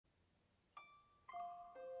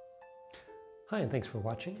Hi, and thanks for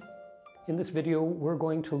watching. In this video, we're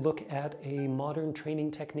going to look at a modern training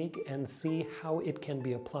technique and see how it can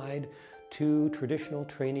be applied to traditional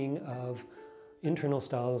training of internal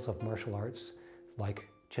styles of martial arts like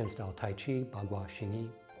Chen Tai Chi, Bagua XIngyi.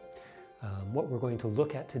 What we're going to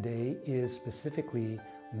look at today is specifically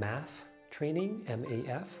MAF training,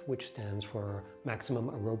 MAF, which stands for Maximum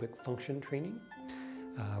Aerobic Function Training.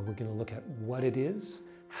 We're going to look at what it is,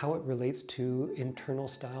 how it relates to internal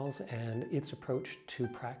styles and its approach to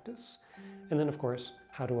practice, and then of course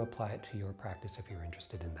how to apply it to your practice if you're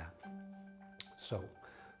interested in that. So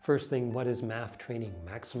first thing, what is MAF training?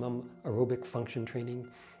 Maximum Aerobic Function Training.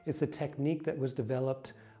 It's a technique that was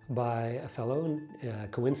developed by a fellow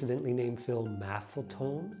coincidentally named Phil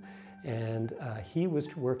Maffletone, and he was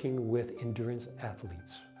working with endurance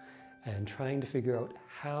athletes and trying to figure out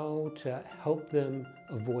how to help them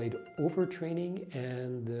avoid overtraining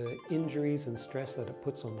and the injuries and stress that it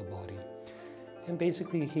puts on the body. And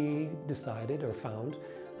basically he decided or found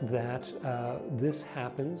that this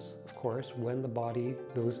happens, of course, when the body,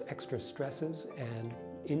 those extra stresses and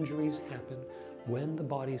injuries happen when the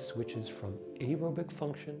body switches from aerobic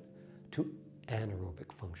function to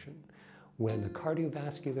anaerobic function. When the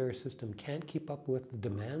cardiovascular system can't keep up with the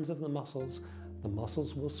demands of the muscles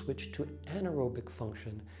will switch to anaerobic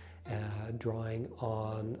function, drawing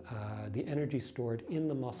on the energy stored in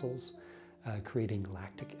the muscles, creating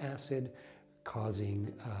lactic acid,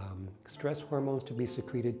 causing stress hormones to be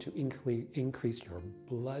secreted to increase your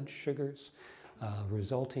blood sugars,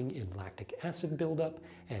 resulting in lactic acid buildup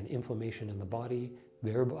and inflammation in the body,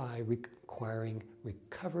 thereby requiring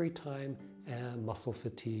recovery time and muscle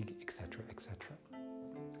fatigue, etc., etc.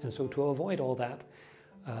 And so to avoid all that,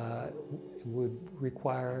 it would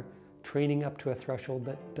require training up to a threshold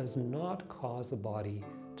that does not cause the body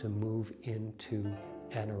to move into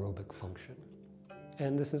anaerobic function.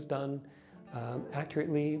 And this is done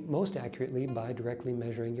most accurately by directly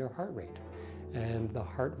measuring your heart rate. And the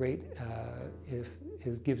heart rate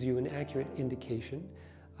gives you an accurate indication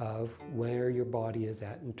of where your body is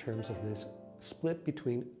at in terms of this split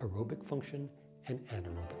between aerobic function and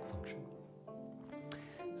anaerobic function.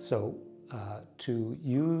 So to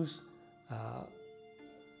use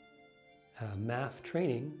MAF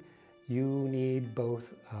training, you need both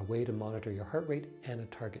a way to monitor your heart rate and a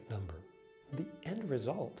target number. The end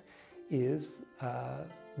result is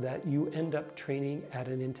that you end up training at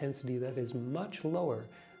an intensity that is much lower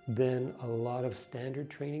than a lot of standard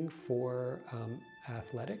training for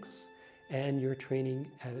athletics, and you're training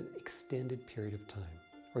at an extended period of time,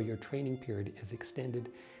 or your training period is extended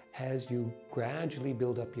as you gradually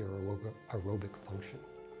build up your aerobic function.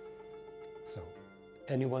 So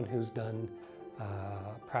anyone who's done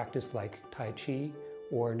practice like Tai Chi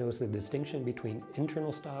or knows the distinction between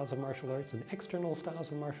internal styles of martial arts and external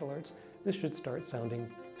styles of martial arts, this should start sounding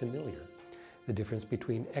familiar. The difference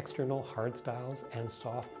between external hard styles and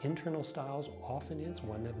soft internal styles often is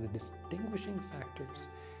one of the distinguishing factors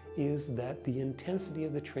is that the intensity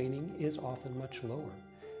of the training is often much lower.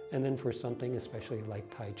 And then for something especially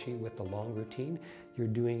like Tai Chi with the long routine, you're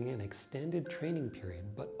doing an extended training period,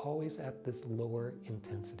 but always at this lower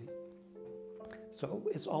intensity. So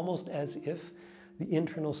it's almost as if the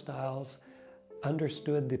internal styles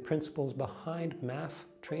understood the principles behind MAF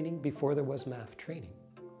training before there was MAF training.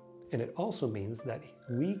 And it also means that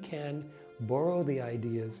we can borrow the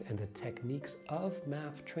ideas and the techniques of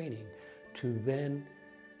MAF training to then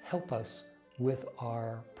help us with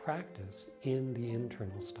our practice in the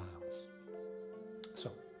internal styles.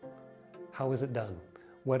 So, how is it done?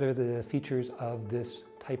 What are the features of this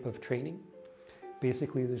type of training?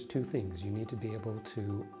 Basically, there's two things. You need to be able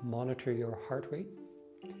to monitor your heart rate,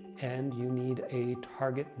 and you need a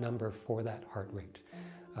target number for that heart rate.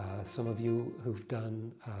 Some of you who've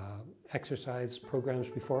done exercise programs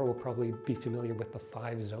before will probably be familiar with the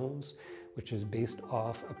 5 zones, which is based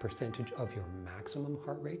off a percentage of your maximum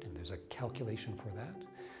heart rate, and there's a calculation for that.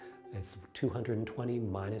 It's 220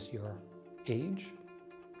 minus your age.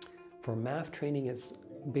 For MAF training, it's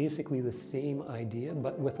basically the same idea,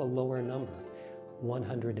 but with a lower number,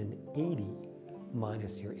 180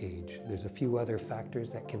 minus your age. There's a few other factors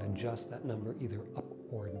that can adjust that number either up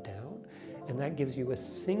or down, and that gives you a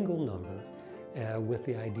single number with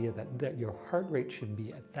the idea that your heart rate should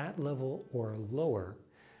be at that level or lower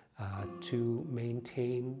to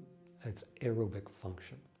maintain its aerobic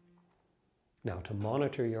function. Now, to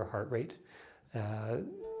monitor your heart rate,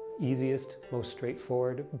 easiest, most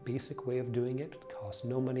straightforward, basic way of doing it, costs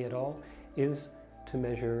no money at all, is to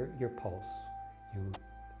measure your pulse. You,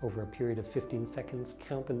 over a period of 15 seconds,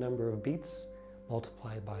 count the number of beats,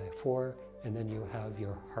 multiply by 4, and then you have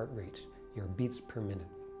your heart rate, your beats per minute.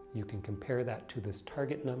 You can compare that to this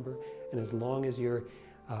target number, and as long as you're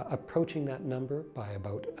approaching that number by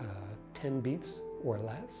about 10 beats or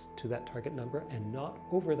less to that target number and not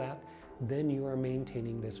over that, then you are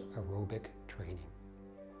maintaining this aerobic training.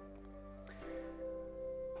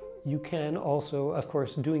 You can also, of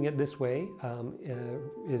course, doing it this way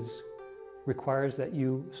requires that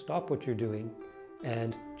you stop what you're doing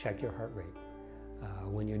and check your heart rate.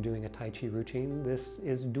 When you're doing a Tai Chi routine, this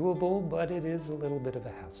is doable, but it is a little bit of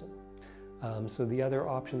a hassle. So the other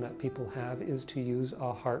option that people have is to use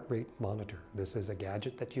a heart rate monitor. This is a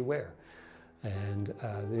gadget that you wear. And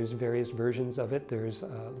there's various versions of it. There's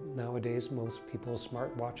nowadays, most people's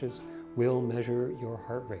smartwatches will measure your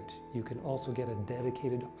heart rate. You can also get a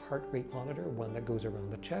dedicated heart rate monitor, one that goes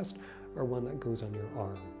around the chest or one that goes on your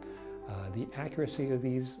arm. The accuracy of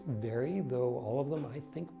these vary, though all of them I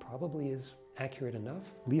think probably is accurate enough.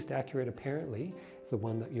 Least accurate apparently is the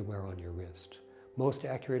one that you wear on your wrist. Most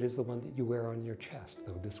accurate is the one that you wear on your chest,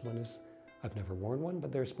 though this one is, I've never worn one,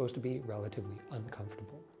 but they're supposed to be relatively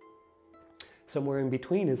uncomfortable. Somewhere in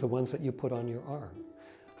between is the ones that you put on your arm.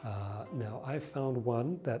 Now I've found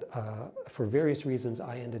one that for various reasons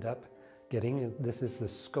I ended up getting. This is the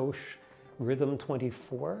Scosh Rhythm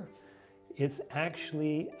 24. It's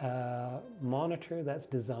actually a monitor that's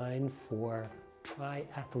designed for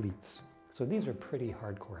triathletes. So these are pretty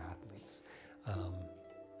hardcore athletes.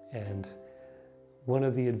 And one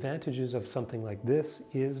of the advantages of something like this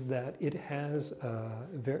is that it has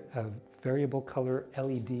a variable color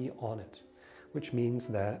LED on it, which means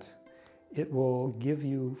that it will give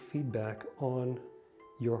you feedback on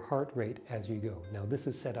your heart rate as you go. Now this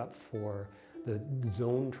is set up for the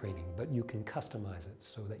zone training, but you can customize it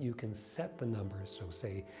so that you can set the numbers. So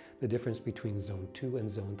say the difference between zone 2 and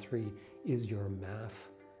zone 3 is your MAF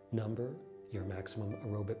number, your maximum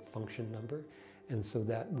aerobic function number. And so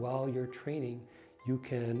that while you're training, you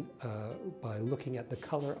can, by looking at the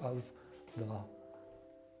color of the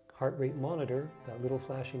heart rate monitor, that little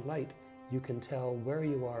flashing light, you can tell where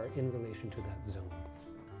you are in relation to that zone.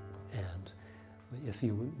 And if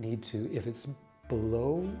you need to, if it's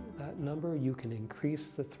below that number, you can increase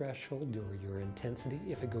the threshold or your intensity.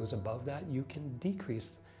 If it goes above that, you can decrease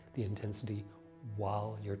the intensity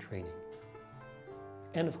while you're training.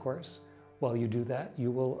 And of course, while you do that,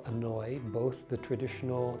 you will annoy both the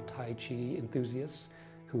traditional Tai Chi enthusiasts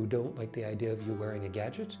who don't like the idea of you wearing a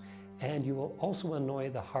gadget, and you will also annoy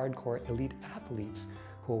the hardcore elite athletes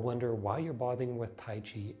who will wonder why you're bothering with Tai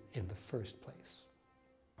Chi in the first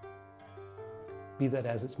place. Be that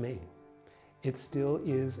as it's may, it still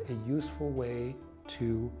is a useful way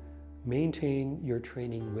to maintain your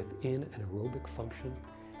training within an aerobic function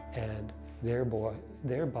and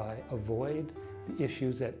thereby avoid the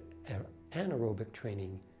issues that anaerobic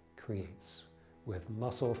training creates with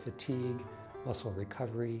muscle fatigue, muscle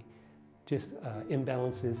recovery, just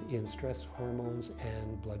imbalances in stress hormones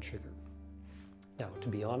and blood sugar. Now, to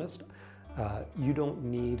be honest, you don't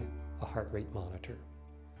need a heart rate monitor.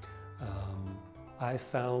 I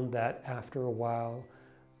found that after a while,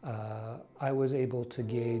 I was able to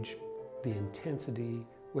gauge the intensity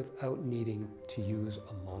without needing to use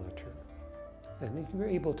a monitor. And you were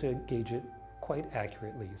able to gauge it quite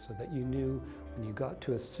accurately so that you knew when you got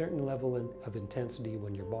to a certain level of intensity,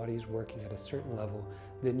 when your body's working at a certain level,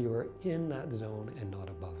 then you are in that zone and not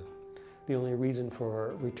above it. The only reason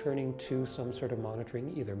for returning to some sort of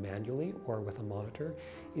monitoring, either manually or with a monitor,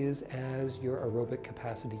 is as your aerobic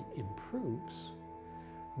capacity improves,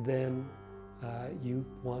 then you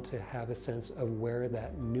want to have a sense of where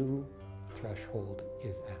that new threshold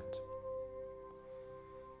is at.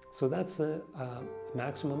 So that's the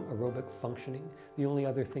maximum aerobic functioning. The only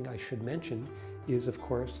other thing I should mention is, of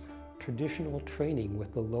course, traditional training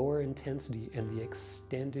with the lower intensity and the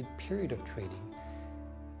extended period of training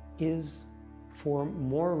is for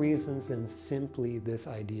more reasons than simply this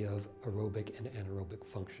idea of aerobic and anaerobic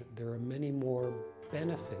function. There are many more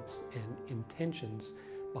benefits and intentions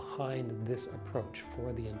behind this approach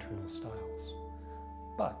for the internal styles.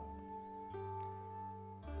 But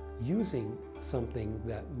using something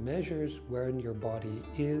that measures when your body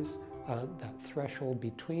is that threshold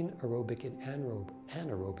between aerobic and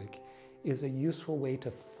anaerobic is a useful way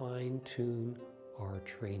to fine-tune our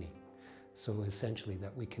training. So essentially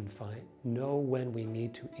that we can know when we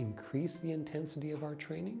need to increase the intensity of our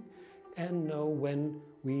training and know when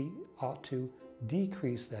we ought to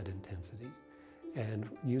decrease that intensity. And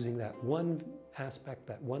using that one aspect,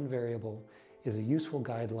 that one variable, is a useful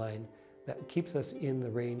guideline that keeps us in the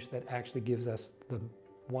range that actually gives us the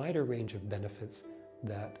wider range of benefits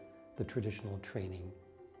that the traditional training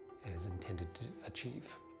is intended to achieve.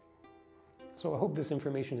 So I hope this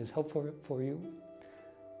information is helpful for you.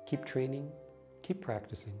 Keep training, keep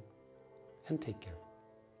practicing, and take care.